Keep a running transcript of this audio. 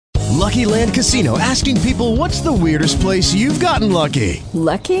Lucky Land Casino, asking people, what's the weirdest place you've gotten lucky?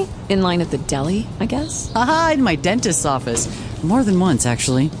 Lucky? In line at the deli, I guess? Aha, in my dentist's office. More than once,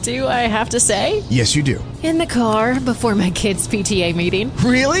 actually. Do I have to say? Yes, you do. In the car before my kids' PTA meeting.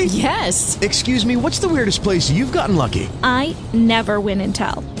 Really? Yes. Excuse me, what's the weirdest place you've gotten lucky? I never win and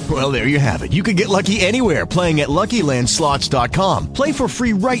tell. Well, there you have it. You can get lucky anywhere, playing at LuckyLandSlots.com. Play for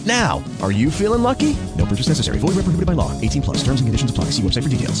free right now. Are you feeling lucky? No purchase necessary. Void where prohibited by law. 18 plus. Terms and conditions apply. See website for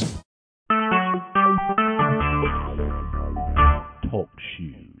details. Talk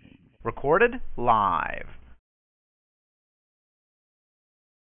shoes. Recorded live.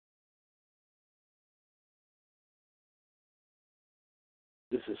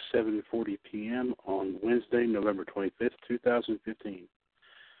 This is 7:40 p.m. on Wednesday, November 25th, 2015.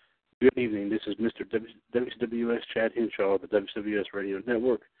 Good evening. This is Mr. WCWUS Chad Hinshaw of the WCWUS Radio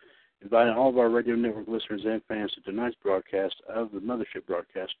Network, inviting all of our radio network listeners and fans to tonight's broadcast of the mothership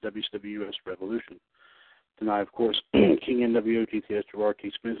broadcast, WCWUS Revolution. Tonight, of course, King NWO GTS Gerard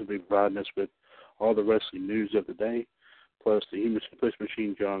T. Smith will be providing us with all the wrestling news of the day, plus the Human Push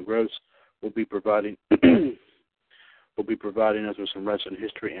Machine John Gross will be providing us with some wrestling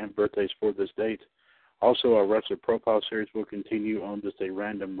history and birthdays for this date. Also, our wrestler profile series will continue on just a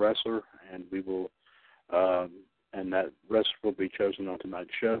random wrestler, and we will, and that wrestler will be chosen on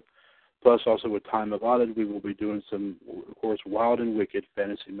tonight's show. Plus, also with time allotted, we will be doing some, of course, wild and wicked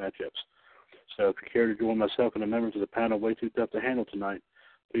fantasy matchups. So, if you care to join myself and the members of the panel way too tough to handle tonight,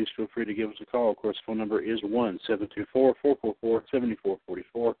 please feel free to give us a call. Of course, phone number is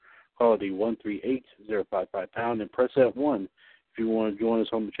 1-724-444-7444. Call the 138-055-pound and press that 1 if you want to join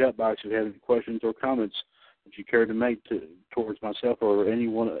us on the chat box. If you have any questions or comments that you care to make towards myself or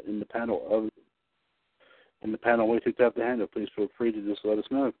anyone in the panel way too tough to handle, please feel free to just let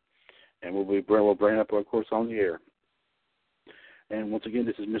us know, and we'll bring up, of course, on the air. And once again,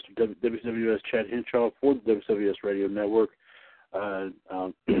 this is Mr. WCWUS Chad Hinshaw for the WCWUS Radio Network. Thank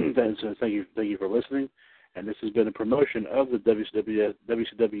you for listening. And this has been a promotion of the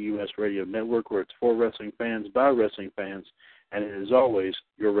WCWUS Radio Network, where it's for wrestling fans by wrestling fans, and it is always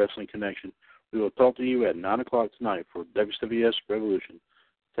your wrestling connection. We will talk to you at 9 o'clock tonight for WCWUS Revolution.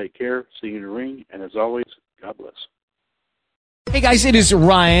 Take care, see you in the ring, and as always, God bless. Hey guys, it is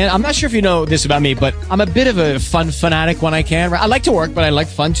Ryan. I'm not sure if you know this about me, but I'm a bit of a fun fanatic when I can. I like to work, but I like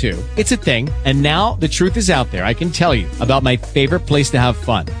fun too. It's a thing. And now the truth is out there. I can tell you about my favorite place to have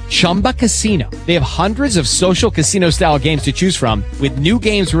fun. Chumba Casino. They have hundreds of social casino style games to choose from with new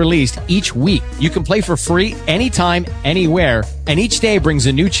games released each week. You can play for free anytime, anywhere. And each day brings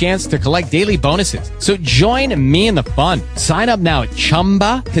a new chance to collect daily bonuses. So join me in the fun. Sign up now at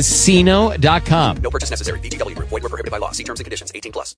ChumbaCasino.com. No purchase necessary. VGW Group. Void where prohibited by law. See terms and conditions. 18 plus.